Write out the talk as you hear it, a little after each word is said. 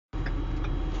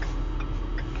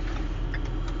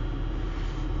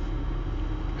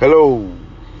Hello,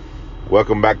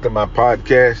 welcome back to my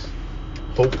podcast,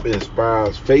 Hope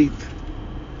Inspires Faith.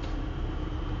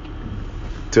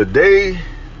 Today,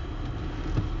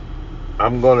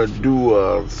 I'm going to do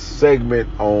a segment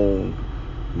on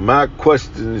my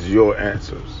questions, your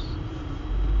answers.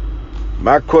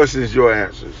 My questions, your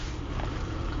answers.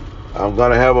 I'm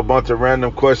going to have a bunch of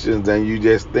random questions and you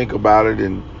just think about it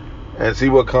and see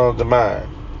what comes to mind.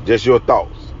 Just your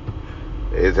thoughts.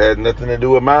 It has nothing to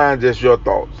do with mine, just your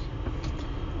thoughts.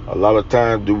 A lot of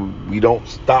times we don't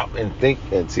stop and think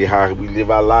and see how we live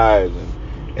our lives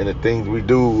and the things we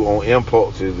do on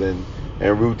impulses and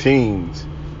routines.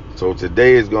 So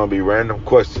today is going to be random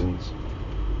questions.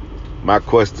 My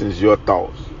questions, your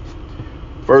thoughts.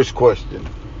 First question.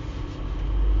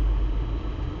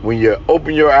 When you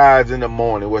open your eyes in the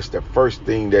morning, what's the first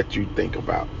thing that you think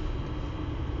about?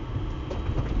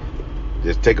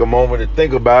 Just take a moment to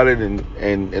think about it,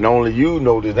 and only you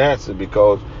know the answer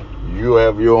because you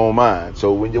have your own mind.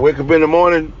 So when you wake up in the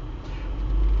morning,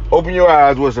 open your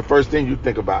eyes, what's the first thing you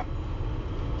think about?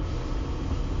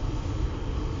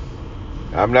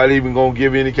 I'm not even going to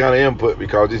give you any kind of input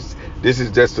because this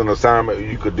is just an assignment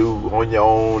you could do on your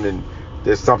own, and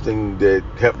there's something that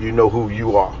help you know who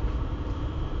you are.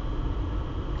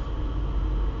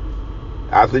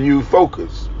 After you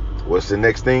focus, what's the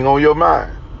next thing on your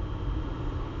mind?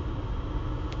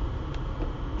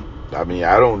 I mean,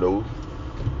 I don't know.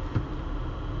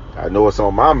 I know it's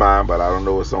on my mind, but I don't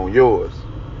know it's on yours.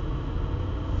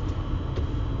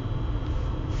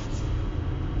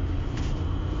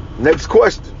 Next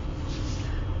question.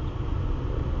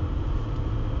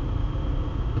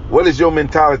 What is your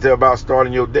mentality about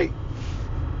starting your day?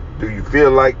 Do you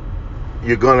feel like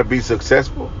you're going to be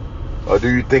successful? Or do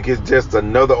you think it's just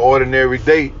another ordinary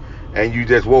day and you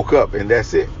just woke up and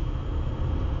that's it?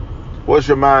 What's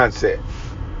your mindset?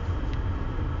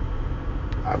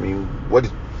 I mean,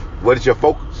 what is your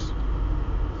focus?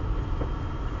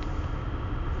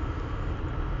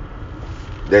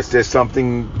 That's just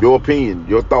something, your opinion,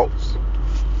 your thoughts.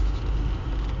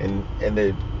 And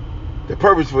the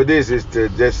purpose for this is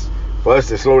for us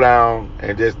to slow down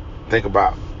and just think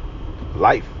about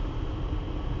life.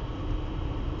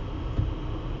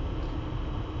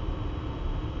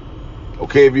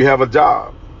 Okay, if you have a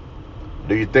job,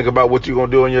 do you think about what you're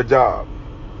going to do on your job?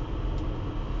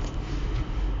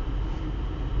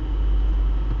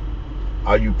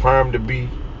 Are you primed to be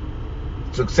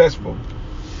successful?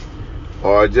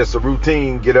 Or just a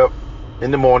routine, get up in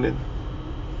the morning,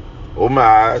 open my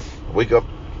eyes, wake up,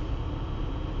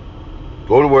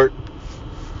 go to work,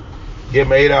 get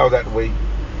my 8 hours out the way.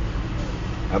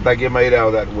 After I get my 8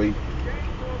 hours out the way,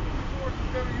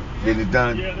 get it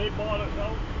done,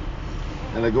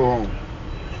 and I go home.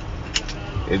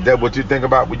 Is that what you think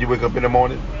about when you wake up in the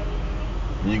morning?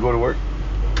 When you go to work?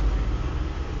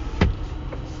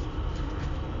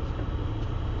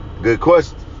 Good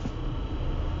question.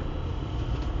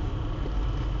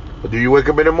 But do you wake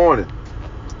up in the morning?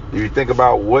 Do you think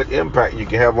about what impact you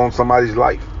can have on somebody's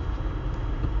life?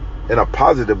 In a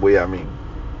positive way, I mean.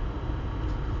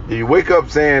 Do you wake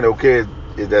up saying, okay,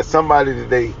 is there somebody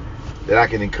today that I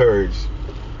can encourage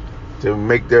to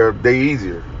make their day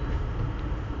easier?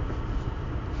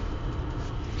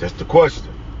 Just a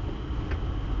question.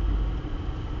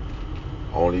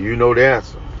 Only you know the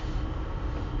answer.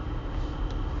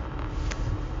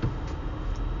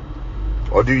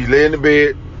 Or do you lay in the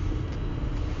bed,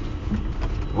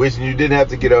 wishing you didn't have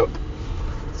to get up,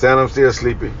 saying I'm still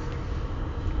sleepy,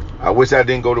 I wish I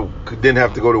didn't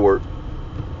have to go to work?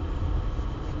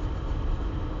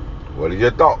 What are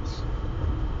your thoughts?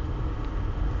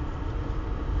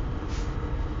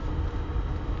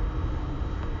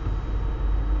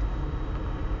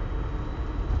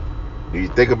 Do you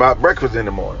think about breakfast in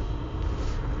the morning?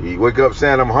 Do you wake up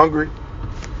saying I'm hungry,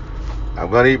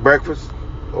 I'm going to eat breakfast,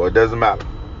 or it doesn't matter?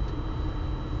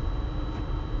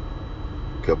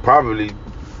 Because probably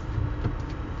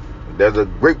there's a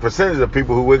great percentage of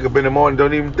people who wake up in the morning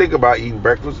don't even think about eating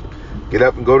breakfast, get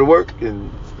up and go to work and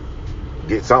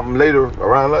get something later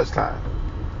around lunchtime.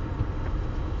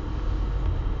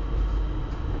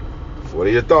 What are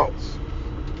your thoughts?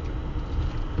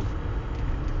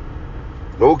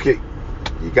 Okay,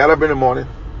 you got up in the morning,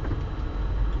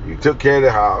 you took care of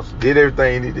the house, did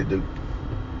everything you needed to do.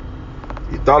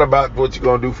 You thought about what you're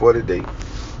going to do for the day.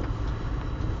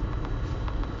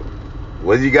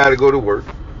 Whether you got to go to work,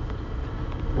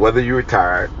 whether you're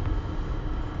retired,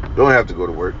 don't have to go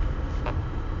to work.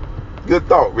 Good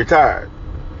thought, retired.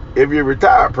 If you're a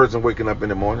retired person waking up in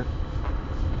the morning,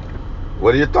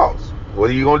 what are your thoughts? What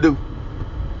are you going to do?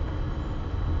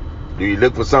 Do you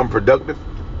look for something productive?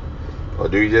 Or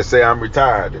do you just say I'm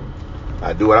retired and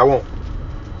I do what I want?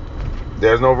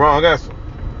 There's no wrong answer.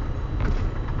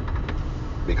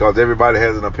 Because everybody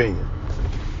has an opinion.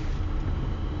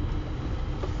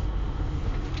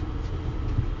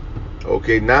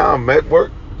 Okay, now I'm at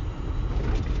work.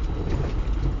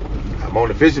 I'm on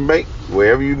the fishing bank,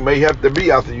 wherever you may have to be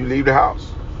after you leave the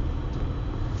house.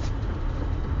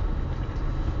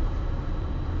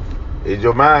 Is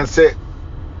your mind set,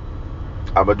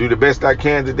 I'm going to do the best I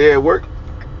can today at work?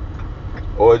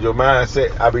 Or is your mind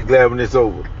set, I'll be glad when it's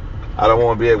over? I don't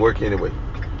want to be at work anyway.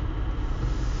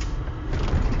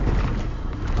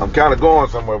 I'm kind of going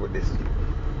somewhere with this.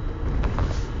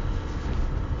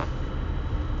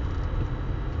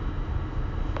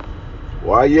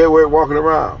 Why are you at work walking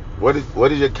around? What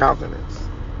is your countenance?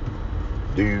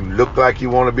 Do you look like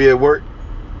you want to be at work?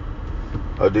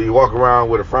 Or do you walk around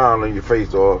with a frown on your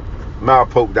face or mouth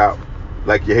poked out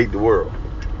like you hate the world?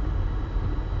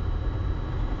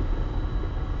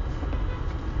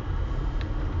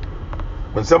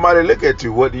 When somebody look at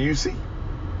you, what do you see?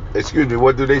 Excuse me,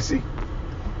 what do they see?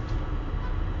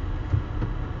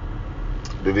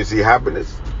 Do they see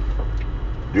happiness?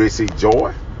 Do they see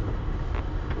joy?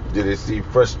 Do they see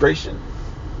frustration?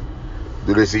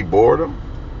 Do they see boredom?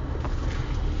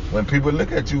 When people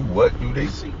look at you, what do they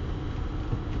see?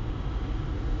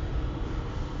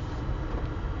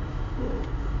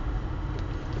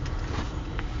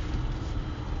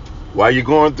 While you're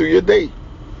going through your day,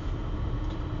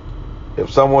 if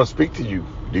someone speaks to you,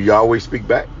 do you always speak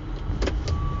back?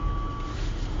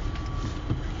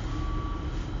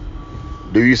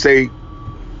 Do you say,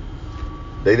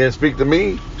 they didn't speak to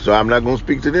me, so I'm not going to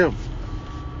speak to them?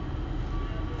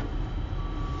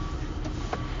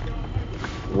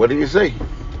 What do you say?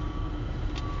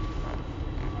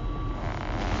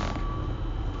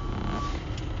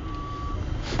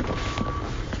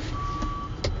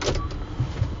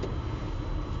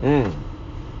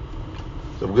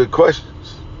 Some good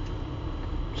questions.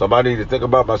 Somebody need to think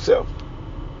about myself.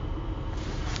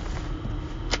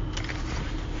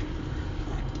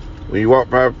 When you walk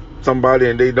by somebody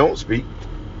and they don't speak,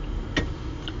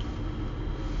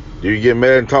 do you get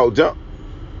mad and talk junk?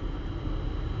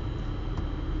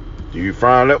 Do you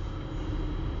frown up?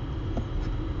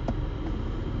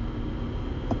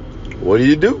 What do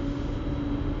you do?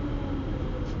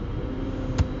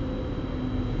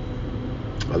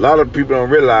 A lot of people don't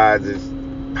realize is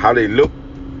how they look,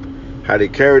 how they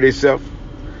carry themselves,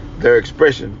 their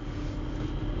expression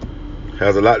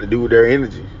has a lot to do with their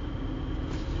energy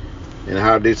and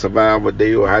how they survive a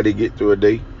day or how they get through a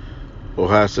day or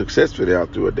how successful they are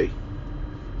through a day.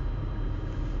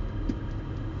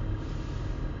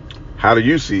 How do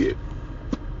you see it?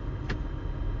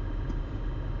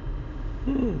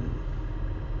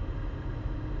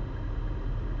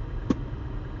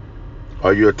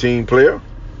 Are you a team player?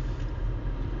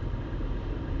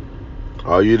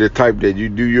 Are you the type that you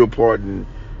do your part and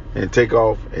take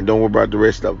off and don't worry about the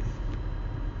rest of them?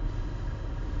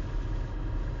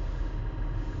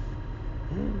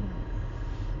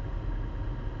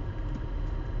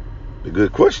 A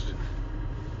good question.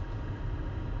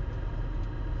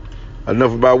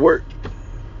 Enough about work.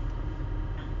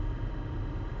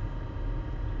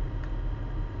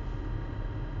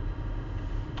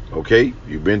 Okay,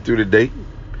 you've been through the day.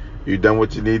 You've done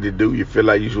what you need to do. You feel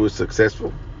like you were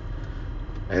successful.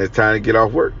 And it's time to get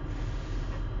off work.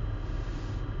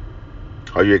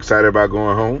 Are you excited about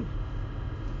going home?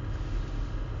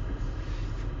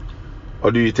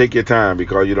 Or do you take your time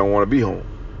because you don't want to be home?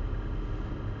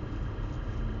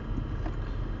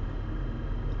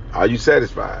 Are you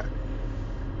satisfied?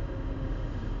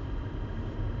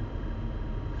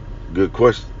 Good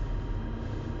question.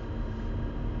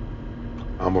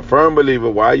 I'm a firm believer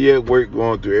while you're at work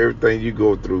going through everything you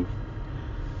go through,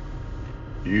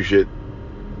 you should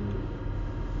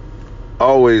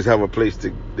always have a place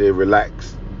to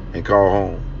relax and call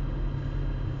home.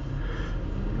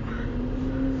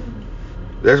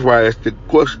 That's why I asked the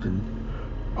question,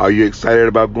 are you excited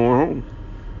about going home?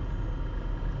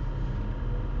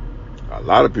 A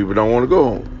lot of people don't want to go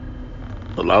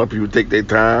home. A lot of people take their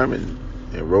time and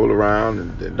roll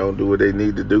around and don't do what they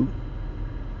need to do.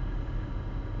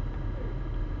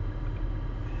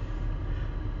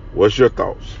 What's your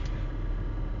thoughts?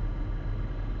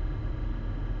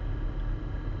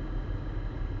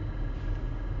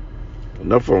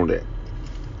 Enough on that.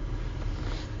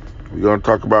 We're going to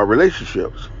talk about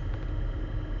relationships.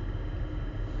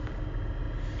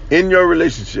 In your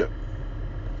relationship,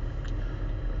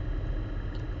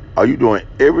 are you doing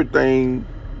everything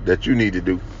that you need to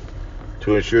do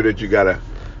to ensure that you got a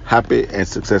happy and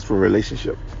successful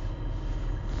relationship?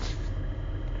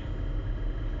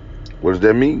 What does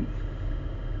that mean?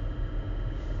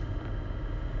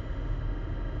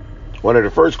 One of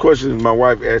the first questions my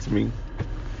wife asked me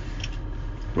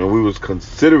when we was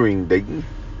considering dating,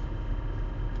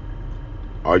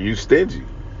 are you stingy?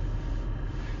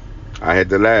 I had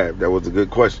to laugh. That was a good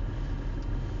question.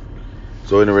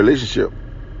 So in a relationship,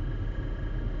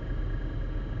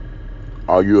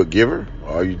 are you a giver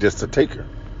or are you just a taker?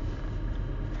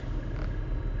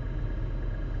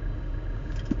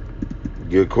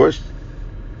 Good question.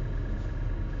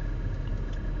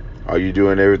 Are you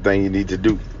doing everything you need to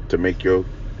do to make your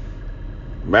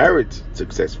marriage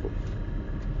successful?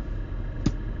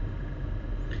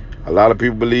 A lot of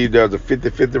people believe there's a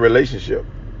 50-50 relationship.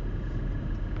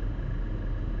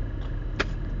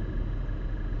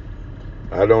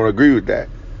 I don't agree with that.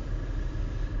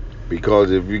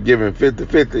 Because if you're giving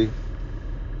 50-50,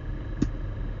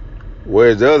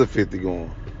 where's the other 50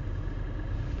 going?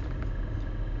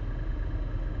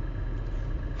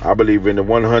 I believe in the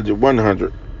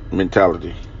 100-100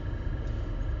 mentality.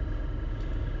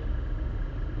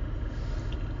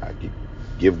 I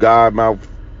give God my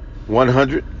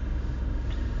 100.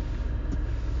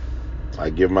 I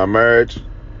give my marriage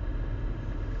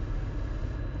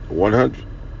 100.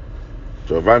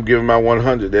 So if I'm giving my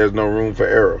 100, there's no room for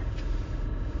error.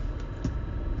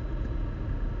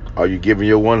 Are you giving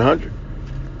your 100?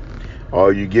 Or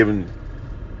are you giving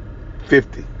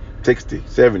 50, 60,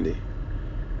 70?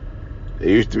 There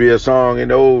used to be a song in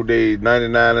the old days,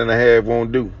 99 and a half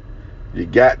won't do. You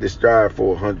got to strive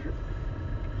for 100.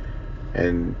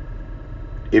 And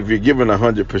if you're giving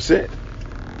 100%,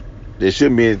 there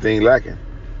shouldn't be anything lacking.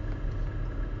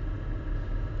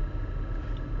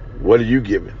 What are you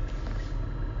giving?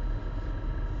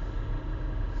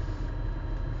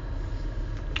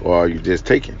 Or are you just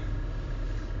taking?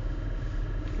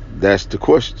 That's the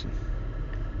question.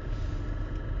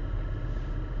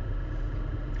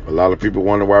 A lot of people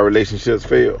wonder why relationships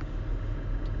fail.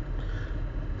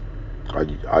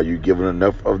 Are you giving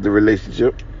enough of the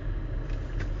relationship?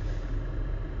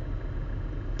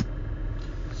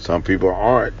 Some people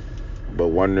aren't, but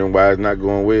wondering why it's not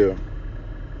going well.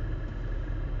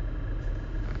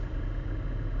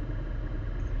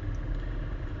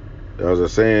 There's a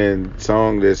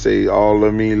song that say, all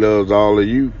of me loves all of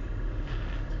you.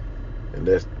 And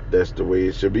that's the way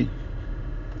it should be.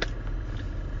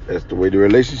 That's the way the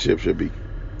relationship should be.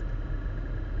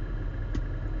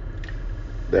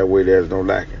 That way there's no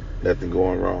lacking. Nothing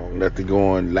going wrong. Nothing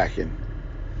going lacking.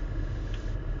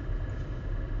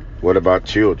 What about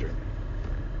children?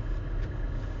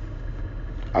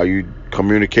 Are you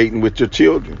communicating with your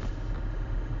children?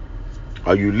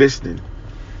 Are you listening?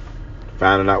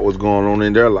 Finding out what's going on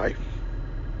in their life.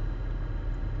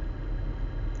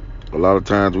 A lot of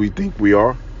times we think we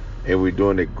are, and we're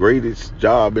doing the greatest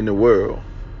job in the world.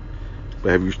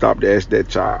 But have you stopped to ask that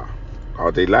child,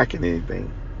 are they lacking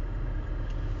anything?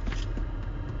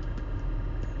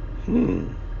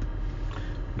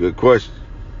 Good question.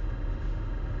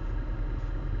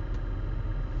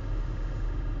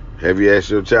 Have you asked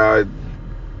your child,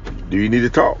 do you need to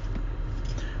talk?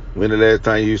 When the last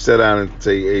time you sat down and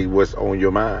say, hey, what's on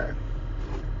your mind?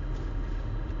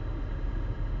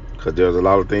 Because there's a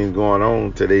lot of things going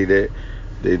on today that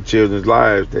in children's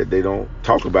lives that they don't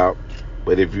talk about.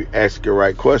 But if you ask the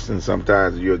right questions,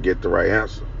 sometimes you'll get the right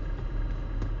answer.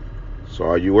 So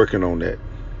are you working on that?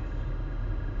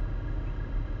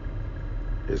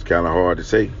 It's kind of hard to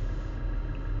say.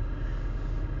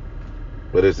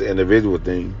 But it's an individual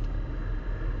thing.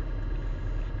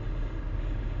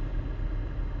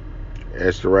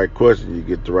 Ask the right question, you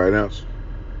get the right answer.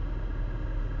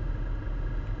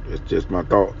 It's just my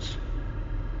thoughts.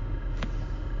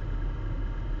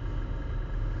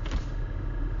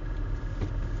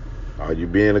 Are you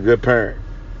being a good parent?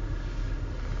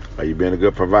 Are you being a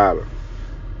good provider?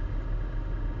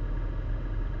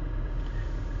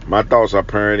 My thoughts on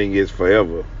parenting is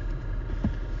forever.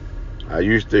 I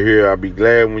used to hear, I'll be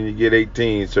glad when you get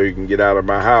 18 so you can get out of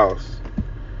my house.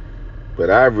 But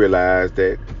I realized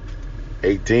that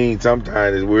 18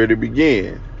 sometimes is where to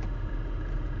begin.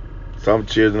 Some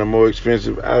children are more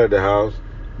expensive out of the house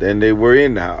than they were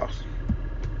in the house.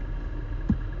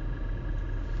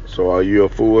 So are you a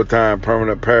full-time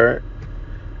permanent parent?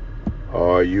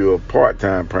 Or are you a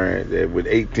part-time parent that with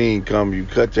 18 come, you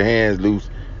cut your hands loose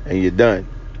and you're done?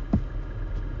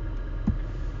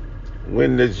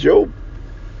 When does your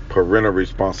parental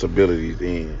responsibilities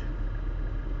end?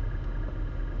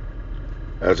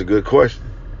 That's a good question.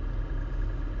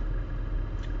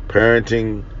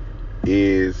 Parenting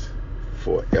is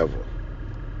forever.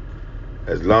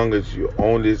 As long as you're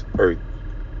on this earth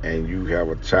and you have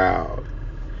a child,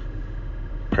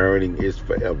 Parenting is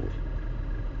forever.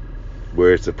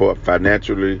 Where it's support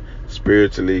financially,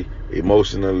 spiritually,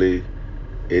 emotionally,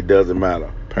 it doesn't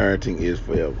matter. Parenting is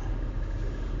forever.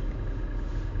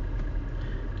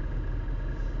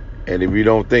 And if you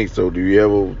don't think so, do you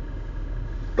ever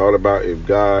thought about if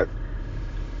God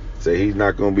said he's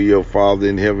not going to be your father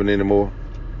in heaven anymore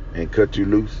and cut you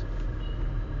loose?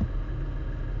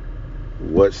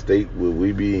 What state would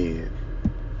we be in?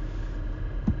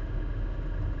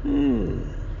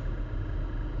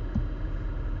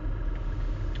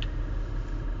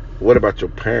 What about your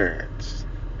parents?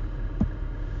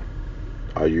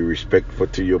 Are you respectful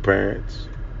to your parents?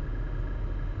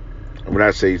 And when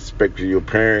I say respect to your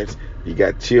parents, you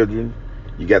got children,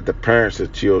 you got the parents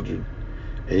of children,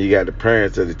 and you got the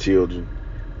parents of the children,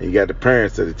 and you got the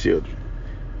parents of the children.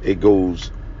 It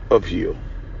goes uphill.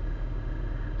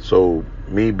 So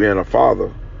me being a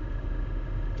father,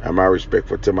 am I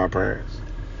respectful to my parents?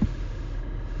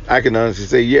 I can honestly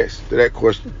say yes to that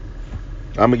question.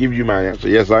 I'm going to give you my answer.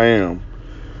 Yes, I am.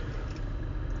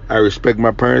 I respect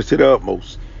my parents to the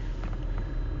utmost.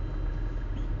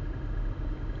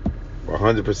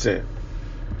 100%.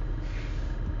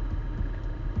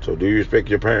 So do you respect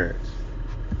your parents?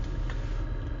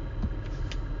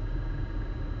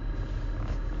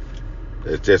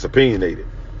 It's just opinionated.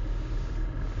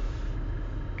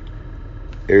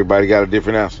 Everybody got a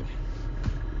different answer.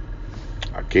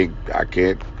 I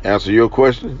can't answer your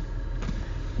question,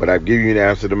 but I've given you the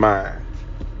answer to mine.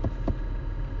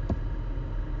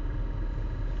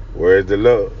 Where's the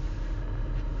love?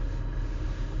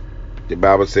 The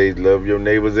Bible says love your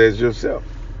neighbors as yourself.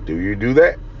 Do you do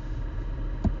that?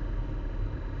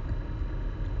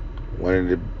 One of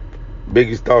the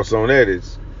biggest thoughts on that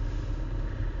is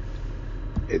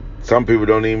some people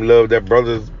don't even love their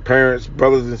parents,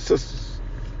 brothers and sisters.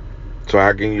 So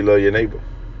how can you love your neighbor?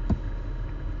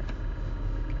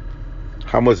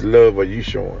 How much love are you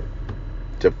showing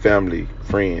to family,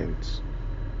 friends,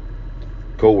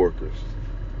 co-workers,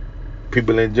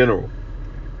 people in general?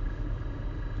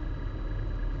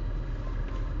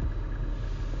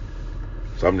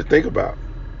 Something to think about.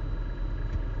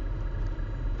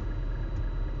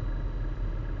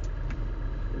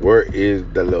 Where is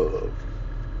the love?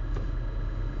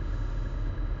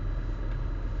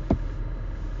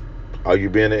 Are you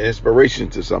being an inspiration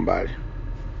to somebody?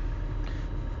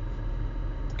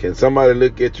 Can somebody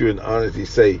look at you and honestly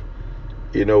say,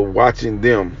 watching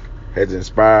them has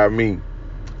inspired me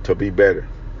to be better?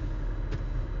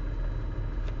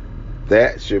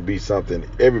 That should be something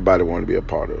everybody want to be a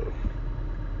part of.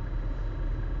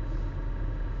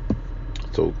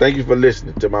 So thank you for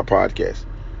listening to my podcast,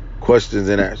 Questions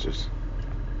and Answers.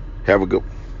 Have a good one.